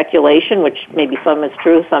kind of speculation, which maybe some is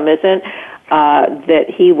true, some isn't, that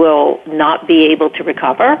he will not be able to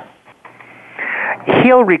recover?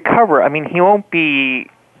 He'll recover. I mean, he won't be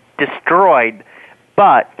destroyed,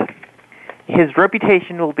 but his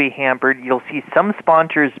reputation will be hampered. You'll see some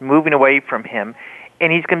sponsors moving away from him,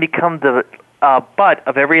 and he's going to become the butt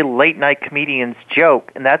of every late-night comedian's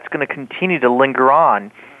joke, and that's going to continue to linger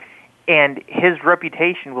on. And his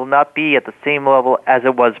reputation will not be at the same level as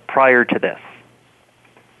it was prior to this.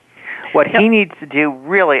 What he needs to do,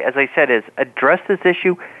 really, as I said, is address this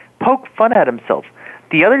issue, poke fun at himself.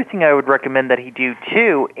 The other thing I would recommend that he do,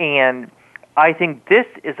 too, and I think this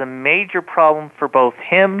is a major problem for both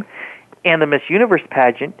him and the Miss Universe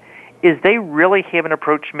pageant, is they really haven't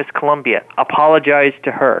approached Miss Columbia, apologized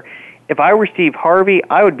to her. If I were Steve Harvey,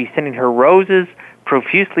 I would be sending her roses,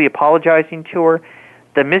 profusely apologizing to her.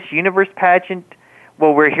 The Miss Universe pageant,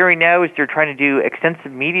 what we're hearing now is they're trying to do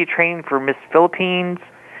extensive media training for Miss Philippines,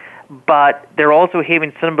 but they're also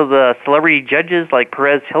having some of the celebrity judges like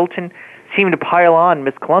Perez Hilton seem to pile on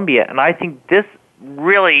Miss Columbia, and I think this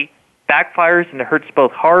really backfires and it hurts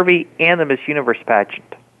both Harvey and the Miss Universe pageant.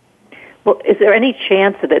 Well, is there any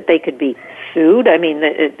chance that they could be sued? I mean,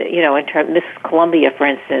 in terms Miss Columbia, for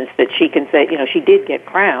instance, that she can say, she did get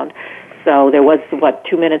crowned. So there was,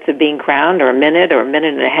 2 minutes of being crowned, or a minute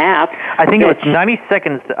and a half. I think it was 90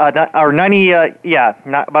 seconds, about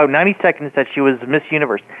 90 seconds that she was Miss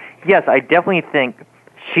Universe. Yes, I definitely think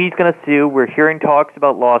she's going to sue. We're hearing talks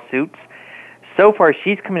about lawsuits. So far,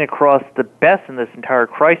 she's coming across the best in this entire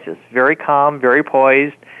crisis. Very calm, very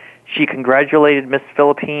poised. She congratulated Miss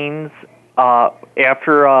Philippines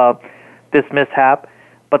after this mishap.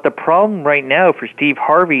 But the problem right now for Steve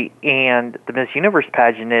Harvey and the Miss Universe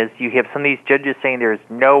pageant is you have some of these judges saying there's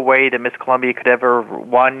no way that Miss Columbia could ever have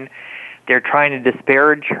won. They're trying to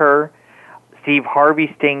disparage her. Steve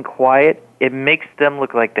Harvey staying quiet. It makes them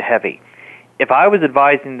look like the heavy. If I was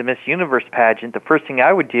advising the Miss Universe pageant, the first thing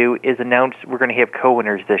I would do is announce we're going to have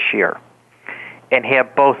co-winners this year and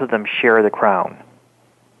have both of them share the crown.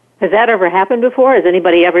 Has that ever happened before? Has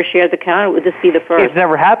anybody ever shared the crown? Would this be the first? It's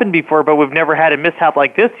never happened before, but we've never had a mishap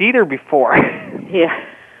like this either before. Yeah.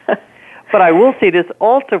 But I will say this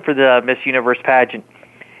also for the Miss Universe pageant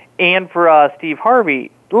and for Steve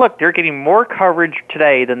Harvey, look, they're getting more coverage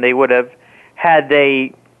today than they would have had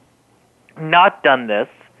they not done this.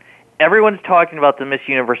 Everyone's talking about the Miss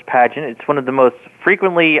Universe pageant. It's one of the most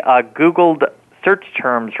frequently Googled search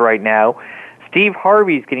terms right now. Steve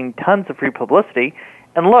Harvey's getting tons of free publicity.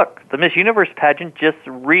 And look, the Miss Universe pageant just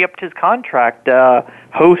re-upped his contract to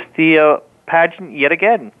host the pageant yet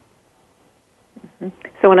again.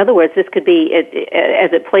 So in other words, this could be,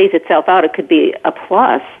 as it plays itself out, it could be a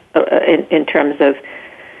plus in terms of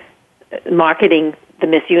marketing the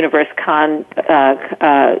Miss Universe contest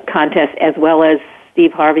as well as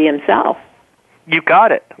Steve Harvey himself. You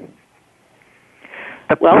got it.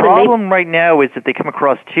 The problem right now is that they come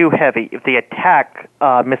across too heavy. If they attack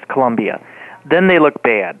Miss Columbia, then they look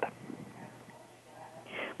bad.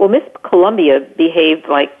 Well, Miss Columbia behaved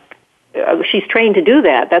like she's trained to do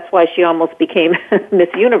that. That's why she almost became Miss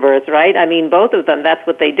Universe, right? I mean, both of them, that's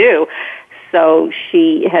what they do. So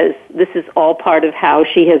this is all part of how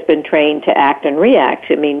she has been trained to act and react.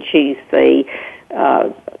 I mean, she's in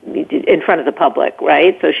front of the public,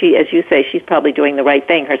 right? So she, as you say, she's probably doing the right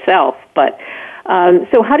thing herself. But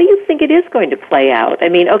so how do you think it is going to play out? I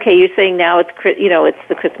mean, okay, you're saying now it's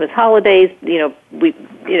the Christmas holidays.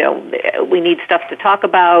 We need stuff to talk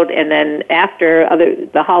about, and then after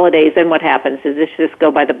the holidays, then what happens? Does this just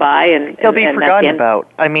go by the by and it'll be forgotten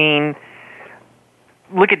about? I mean,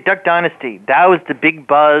 look at Duck Dynasty. That was the big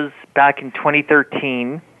buzz back in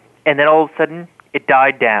 2013, and then all of a sudden it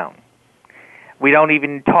died down. We don't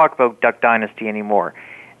even talk about Duck Dynasty anymore.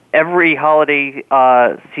 Every holiday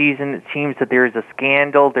season, it seems that there is a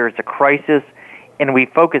scandal, there is a crisis, and we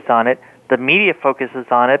focus on it. The media focuses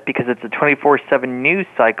on it because it's a 24/7 news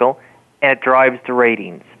cycle, and it drives the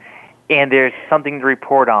ratings. And there's something to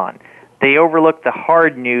report on. They overlook the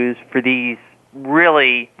hard news for these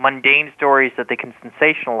really mundane stories that they can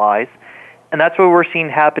sensationalize, and that's what we're seeing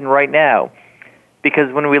happen right now.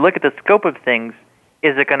 Because when we look at the scope of things,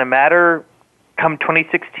 is it going to matter come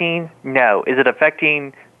 2016? No. Is it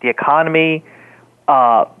affecting the economy,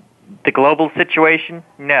 the global situation?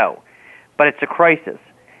 No. But it's a crisis.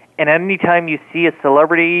 And any time you see a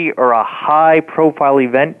celebrity or a high-profile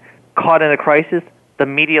event caught in a crisis, the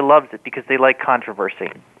media loves it because they like controversy.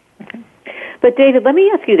 But David, let me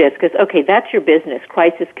ask you this, because, okay, that's your business,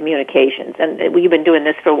 crisis communications, and you've been doing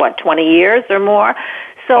this for, 20 years or more?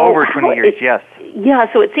 So over 20 years, yes.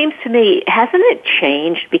 Yeah, so it seems to me, hasn't it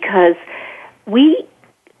changed? Because we,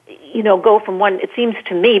 go from one, it seems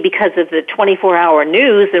to me, because of the 24-hour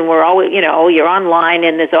news, and we're always, you're online,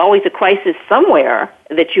 and there's always a crisis somewhere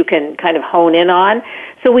that you can kind of hone in on.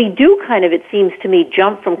 So we do kind of, it seems to me,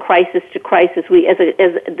 jump from crisis to crisis. We, as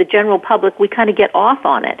the general public, we kind of get off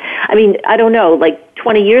on it. I mean, I don't know, like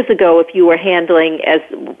 20 years ago, if you were handling, as,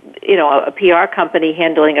 a PR company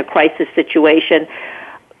handling a crisis situation,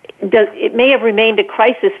 it may have remained a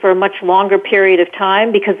crisis for a much longer period of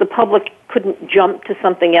time because the public couldn't jump to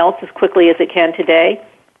something else as quickly as it can today?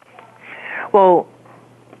 Well,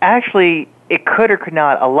 actually, it could or could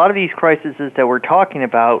not. A lot of these crises that we're talking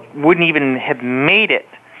about wouldn't even have made it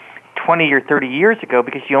 20 or 30 years ago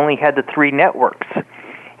because you only had the 3 networks.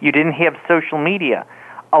 You didn't have social media.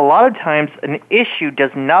 A lot of times, an issue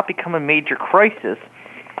does not become a major crisis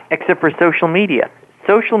except for social media.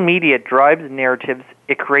 Social media drives narratives.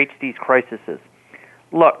 It creates these crises.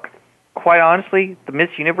 Look, quite honestly, the Miss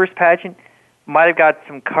Universe pageant might have got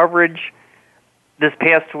some coverage this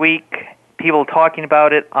past week, people talking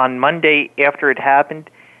about it on Monday after it happened,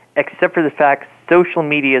 except for the fact social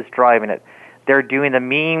media is driving it. They're doing the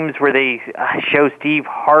memes where they show Steve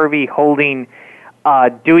Harvey holding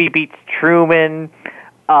Dewey Beats Truman,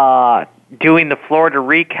 doing the Florida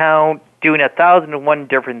recount, doing 1,001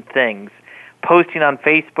 different things, posting on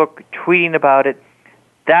Facebook, tweeting about it.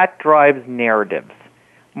 That drives narratives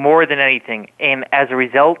more than anything. And as a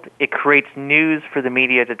result, it creates news for the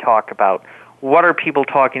media to talk about. What are people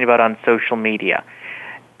talking about on social media?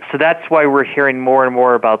 So that's why we're hearing more and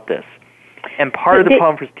more about this. And part of the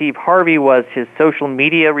problem for Steve Harvey was his social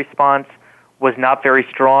media response was not very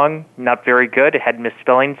strong, not very good. It had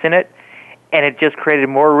misspellings in it. And it just created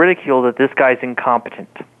more ridicule that this guy's incompetent.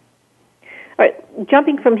 All right,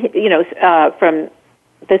 jumping from from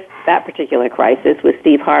that particular crisis with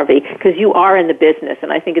Steve Harvey, because you are in the business,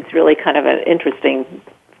 and I think it's really kind of an interesting,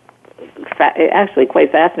 actually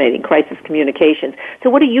quite fascinating, crisis communications.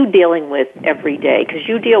 So what are you dealing with every day? Because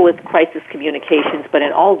you deal with crisis communications, but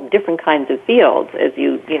in all different kinds of fields, as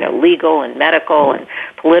legal and medical and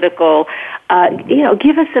political.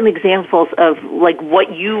 Give us some examples of like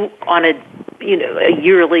what you on a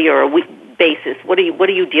yearly or a week basis. What are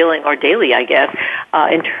you dealing, or daily, I guess,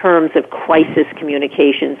 in terms of crisis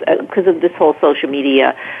communications because of this whole social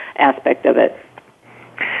media aspect of it?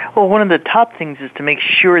 Well, one of the top things is to make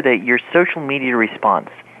sure that your social media response,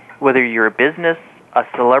 whether you're a business, a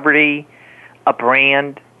celebrity, a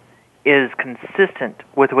brand, is consistent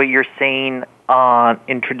with what you're saying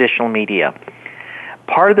in traditional media.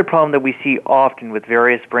 Part of the problem that we see often with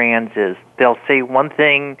various brands is they'll say one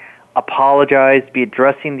thing, apologize, be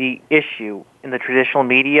addressing the issue in the traditional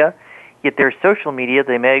media, yet their social media,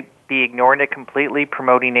 they may be ignoring it completely,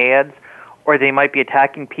 promoting ads, or they might be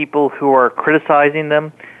attacking people who are criticizing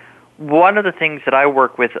them. One of the things that I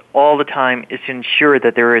work with all the time is to ensure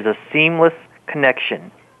that there is a seamless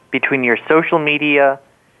connection between your social media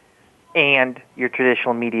and your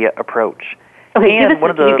traditional media approach. Okay, and one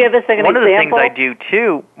of the things I do,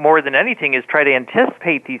 too, more than anything, is try to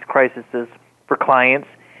anticipate these crises for clients,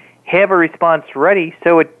 have a response ready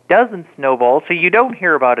so it doesn't snowball, so you don't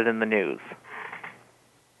hear about it in the news.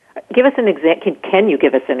 Give us an example. Can you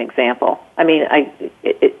give us an example? I mean,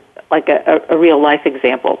 like a real-life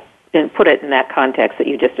example, and put it in that context that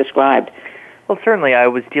you just described. Well, certainly. I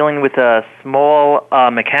was dealing with a small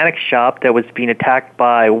mechanic shop that was being attacked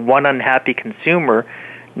by one unhappy consumer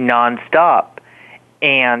nonstop.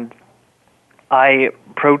 And I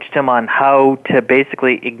approached him on how to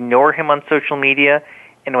basically ignore him on social media.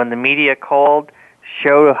 And when the media called,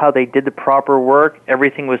 show how they did the proper work,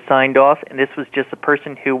 everything was signed off. And this was just a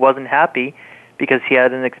person who wasn't happy because he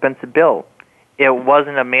had an expensive bill. It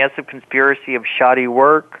wasn't a massive conspiracy of shoddy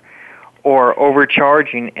work or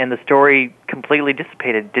overcharging, and the story completely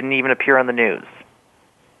dissipated, didn't even appear on the news.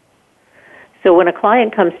 So when a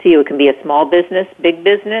client comes to you, it can be a small business, big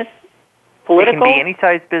business, political? It can be any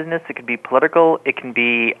size business. It can be political. It can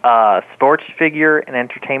be a sports figure, an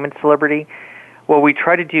entertainment celebrity. What we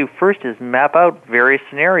try to do first is map out various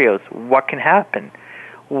scenarios. What can happen?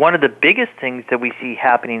 One of the biggest things that we see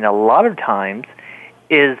happening a lot of times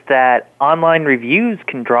is that online reviews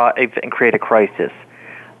can draw and create a crisis.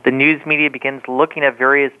 The news media begins looking at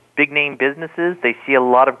various big-name businesses. They see a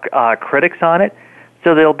lot of critics on it,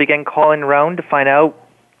 so they'll begin calling around to find out,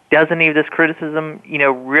 does any of this criticism,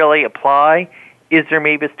 really apply? Is there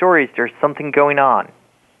maybe a story? Is there something going on?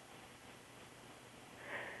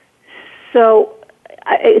 So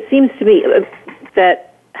it seems to me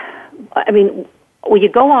that, well, you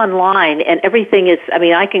go online and everything is,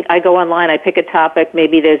 I go online, I pick a topic,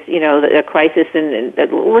 maybe there's, a crisis, and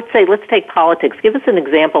let's take politics. Give us an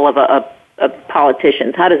example of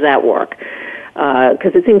politicians. How does that work?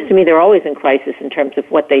 Because it seems to me they're always in crisis in terms of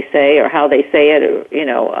what they say or how they say it, or,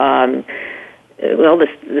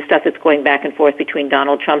 the stuff that's going back and forth between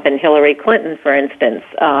Donald Trump and Hillary Clinton, for instance.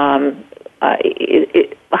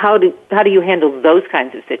 How do you handle those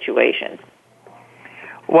kinds of situations?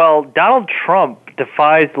 Well, Donald Trump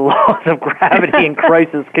defies the laws of gravity in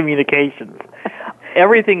crisis communications.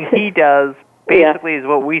 Everything he does basically is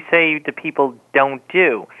what we say to people don't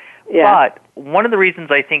do. Yeah. But one of the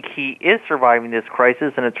reasons I think he is surviving this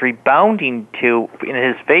crisis, and it's rebounding in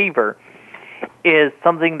his favor, is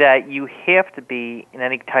something that you have to be in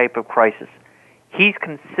any type of crisis. He's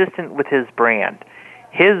consistent with his brand.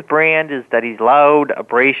 His brand is that he's loud,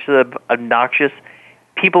 abrasive, obnoxious.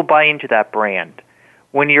 People buy into that brand.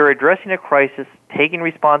 When you're addressing a crisis, taking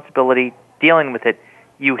responsibility, dealing with it,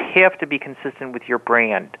 you have to be consistent with your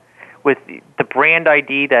brand, with the brand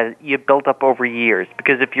ID that you've built up over years.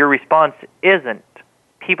 Because if your response isn't,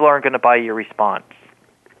 people aren't going to buy your response.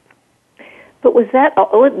 But was that,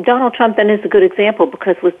 Donald Trump then is a good example,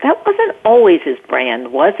 because that wasn't always his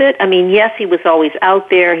brand, was it? I mean, yes, he was always out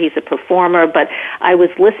there, he's a performer, but I was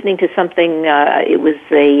listening to something, it was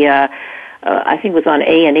I think it was on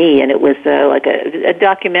A&E, and it was like a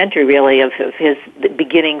documentary, really, of his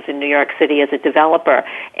beginnings in New York City as a developer,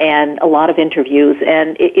 and a lot of interviews.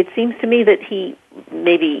 And it seems to me that he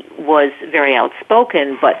maybe was very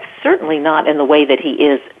outspoken, but certainly not in the way that he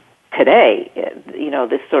is today.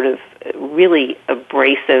 This sort of really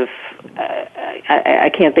abrasive,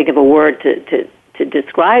 I can't think of a word to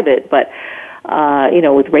describe it, but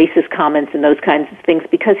with racist comments and those kinds of things,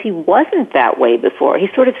 because he wasn't that way before. He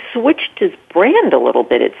sort of switched his brand a little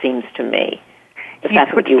bit, it seems to me. He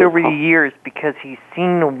switched over the years because he's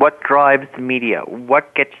seen what drives the media,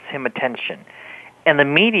 what gets him attention. And the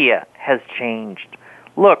media has changed.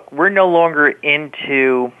 Look, we're no longer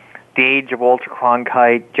into the age of Walter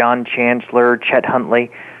Cronkite, John Chancellor, Chet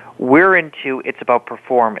Huntley. We're into it's about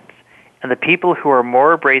performance. And the people who are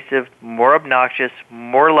more abrasive, more obnoxious,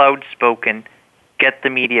 more loud-spoken get the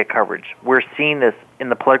media coverage. We're seeing this in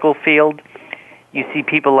the political field. You see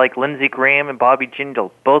people like Lindsey Graham and Bobby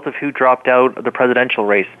Jindal, both of who dropped out of the presidential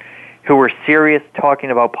race, who were serious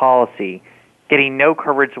talking about policy, getting no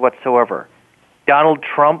coverage whatsoever. Donald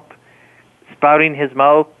Trump spouting his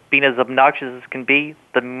mouth, being as obnoxious as can be,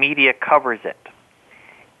 the media covers it.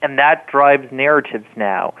 And that drives narratives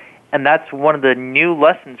now. And that's one of the new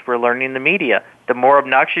lessons we're learning in the media. The more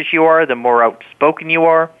obnoxious you are, the more outspoken you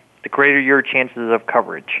are, the greater your chances of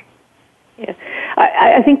coverage. Yeah,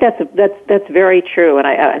 I think that's very true. And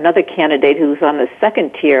another candidate who's on the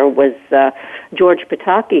second tier was George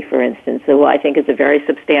Pataki, for instance, who I think is a very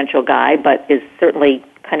substantial guy, but is certainly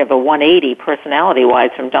kind of a 180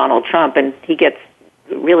 personality-wise from Donald Trump, and he gets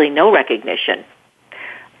really no recognition.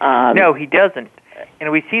 No, he doesn't,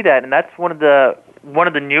 and we see that, and that's one of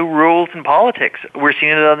the new rules in politics. We're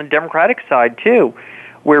seeing it on the Democratic side too,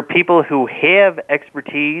 where people who have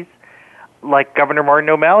expertise, like Governor Martin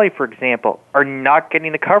O'Malley, for example, are not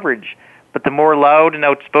getting the coverage. But the more loud and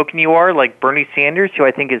outspoken you are, like Bernie Sanders, who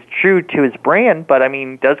I think is true to his brand, but I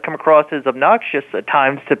mean does come across as obnoxious at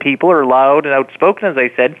times to people, or loud and outspoken, as I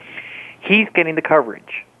said, he's getting the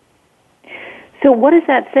coverage. So what does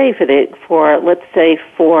that say for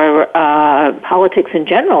politics in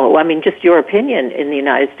general? I mean, just your opinion in the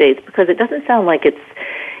United States, because it doesn't sound like it's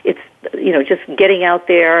just getting out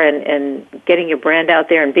there and getting your brand out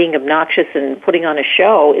there and being obnoxious and putting on a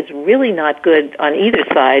show is really not good on either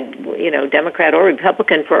side, Democrat or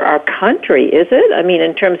Republican, for our country, is it? I mean,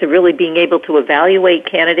 in terms of really being able to evaluate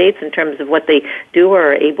candidates in terms of what they do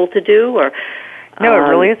or are able to do, or no, it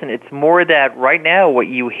really isn't. It's more that right now what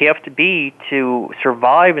you have to be to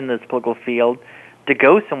survive in this political field, to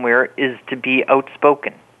go somewhere, is to be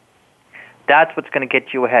outspoken. That's what's going to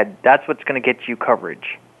get you ahead. That's what's going to get you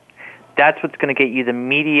coverage. That's what's going to get you the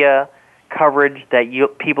media coverage that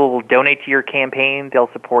people will donate to your campaign.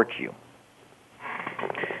 They'll support you.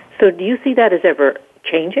 So do you see that as ever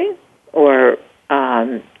changing or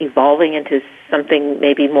evolving into something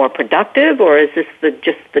maybe more productive, or is this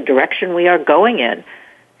just the direction we are going in?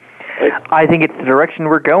 I think it's the direction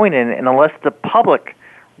we're going in, and unless the public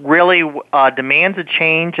really demands a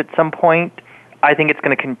change at some point, I think it's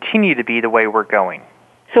going to continue to be the way we're going.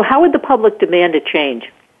 So how would the public demand a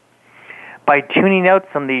change? By tuning out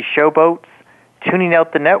some of these showboats, tuning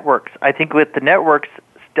out the networks. I think with the networks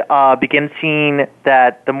begin seeing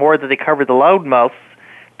that the more that they cover the loudmouths,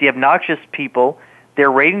 the obnoxious people, their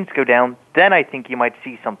ratings go down, then I think you might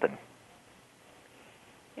see something.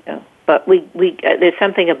 Yeah, but we there's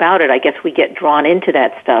something about it. I guess we get drawn into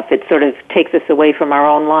that stuff. It sort of takes us away from our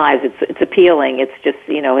own lives. It's appealing. It's just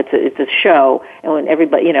it's a show, and when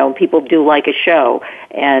everybody people do like a show,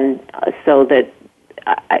 and so that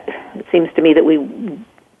it seems to me that we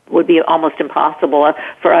would be almost impossible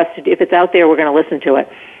for us to. If it's out there, we're going to listen to it.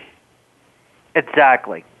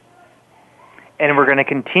 Exactly. And we're going to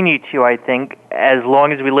continue to, I think, as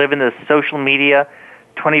long as we live in this social media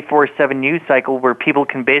 24/7 news cycle where people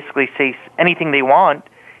can basically say anything they want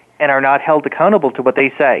and are not held accountable to what they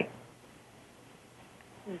say.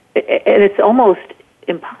 And it's almost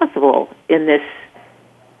impossible in this,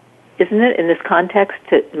 isn't it, in this context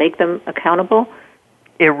to make them accountable?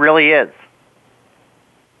 It really is.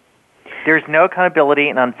 There's no accountability,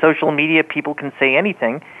 and on social media people can say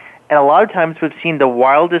anything. And a lot of times we've seen the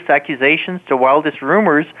wildest accusations, the wildest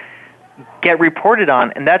rumors get reported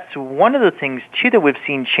on. And that's one of the things, too, that we've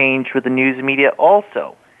seen change with the news media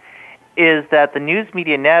also, is that the news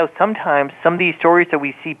media now, sometimes some of these stories that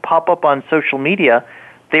we see pop up on social media,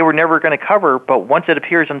 they were never going to cover, but once it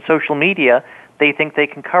appears on social media, they think they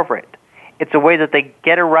can cover it. It's a way that they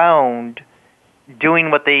get around doing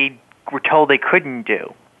what they were told they couldn't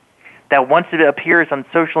do. That once it appears on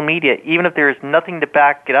social media, even if there is nothing to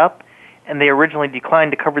back it up, and they originally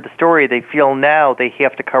declined to cover the story, they feel now they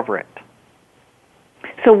have to cover it.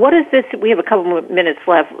 So what is this? We have a couple more minutes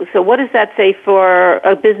left. So what does that say for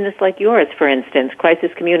a business like yours, for instance,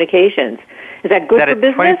 Crisis Communications? Is that good for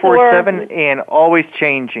business? That it's 24/7 and always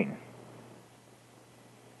changing.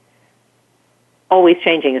 Always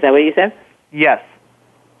changing, is that what you said? Yes.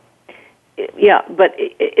 Yeah, but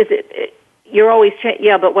is it... You're always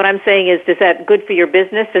yeah, but what I'm saying is that good for your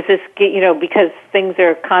business? Does this because things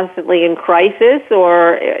are constantly in crisis,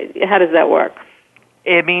 or how does that work?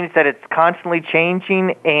 It means that it's constantly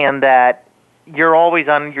changing and that you're always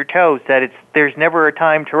on your toes, that there's never a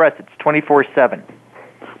time to rest. It's 24/7.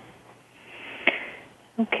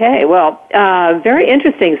 Okay, well, very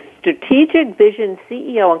interesting. Strategic Vision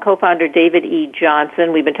CEO and co-founder David E.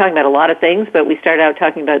 Johnson. We've been talking about a lot of things, but we started out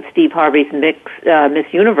talking about Steve Harvey's Miss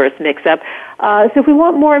Universe mix-up. So if we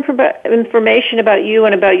want more information about you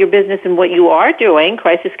and about your business and what you are doing,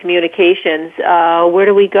 Crisis Communications, where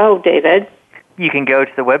do we go, David? You can go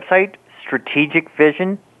to the website,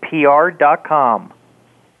 strategicvisionpr.com.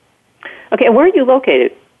 Okay, and where are you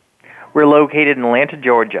located? We're located in Atlanta,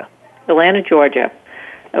 Georgia. Atlanta, Georgia.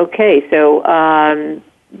 Okay, so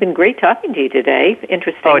been great talking to you today.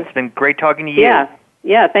 Interesting. Oh, it's been great talking to you.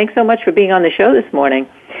 Yeah. Thanks so much for being on the show this morning.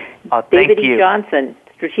 Oh, David thank you. E. Johnson,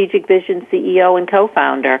 Strategic Vision CEO and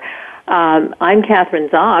co-founder. I'm Catherine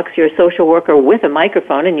Zox, your social worker with a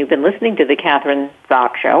microphone, and you've been listening to The Catherine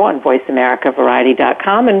Zox Show on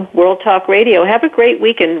VoiceAmericaVariety.com and World Talk Radio. Have a great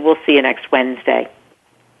week, and we'll see you next Wednesday.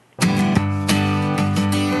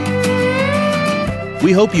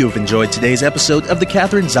 We hope you have enjoyed today's episode of The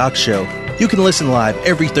Catherine Zox Show. You can listen live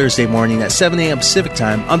every Thursday morning at 7 a.m. Pacific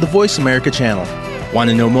Time on the Voice America channel. Want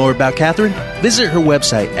to know more about Catherine? Visit her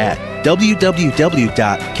website at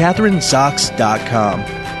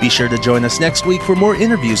www.catherinezox.com. Be sure to join us next week for more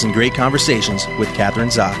interviews and great conversations with Catherine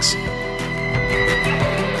Zox.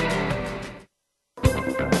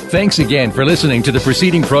 Thanks again for listening to the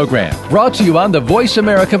preceding program, brought to you on the Voice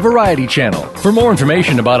America Variety Channel. For more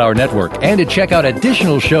information about our network and to check out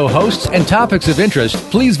additional show hosts and topics of interest,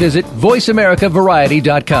 please visit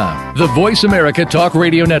VoiceAmericaVariety.com. The Voice America Talk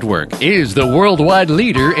Radio Network is the worldwide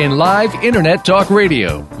leader in live Internet talk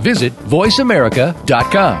radio. Visit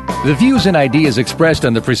VoiceAmerica.com. The views and ideas expressed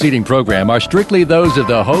on the preceding program are strictly those of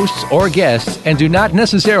the hosts or guests and do not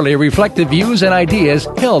necessarily reflect the views and ideas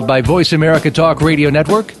held by Voice America Talk Radio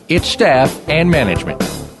Network, its staff, and management.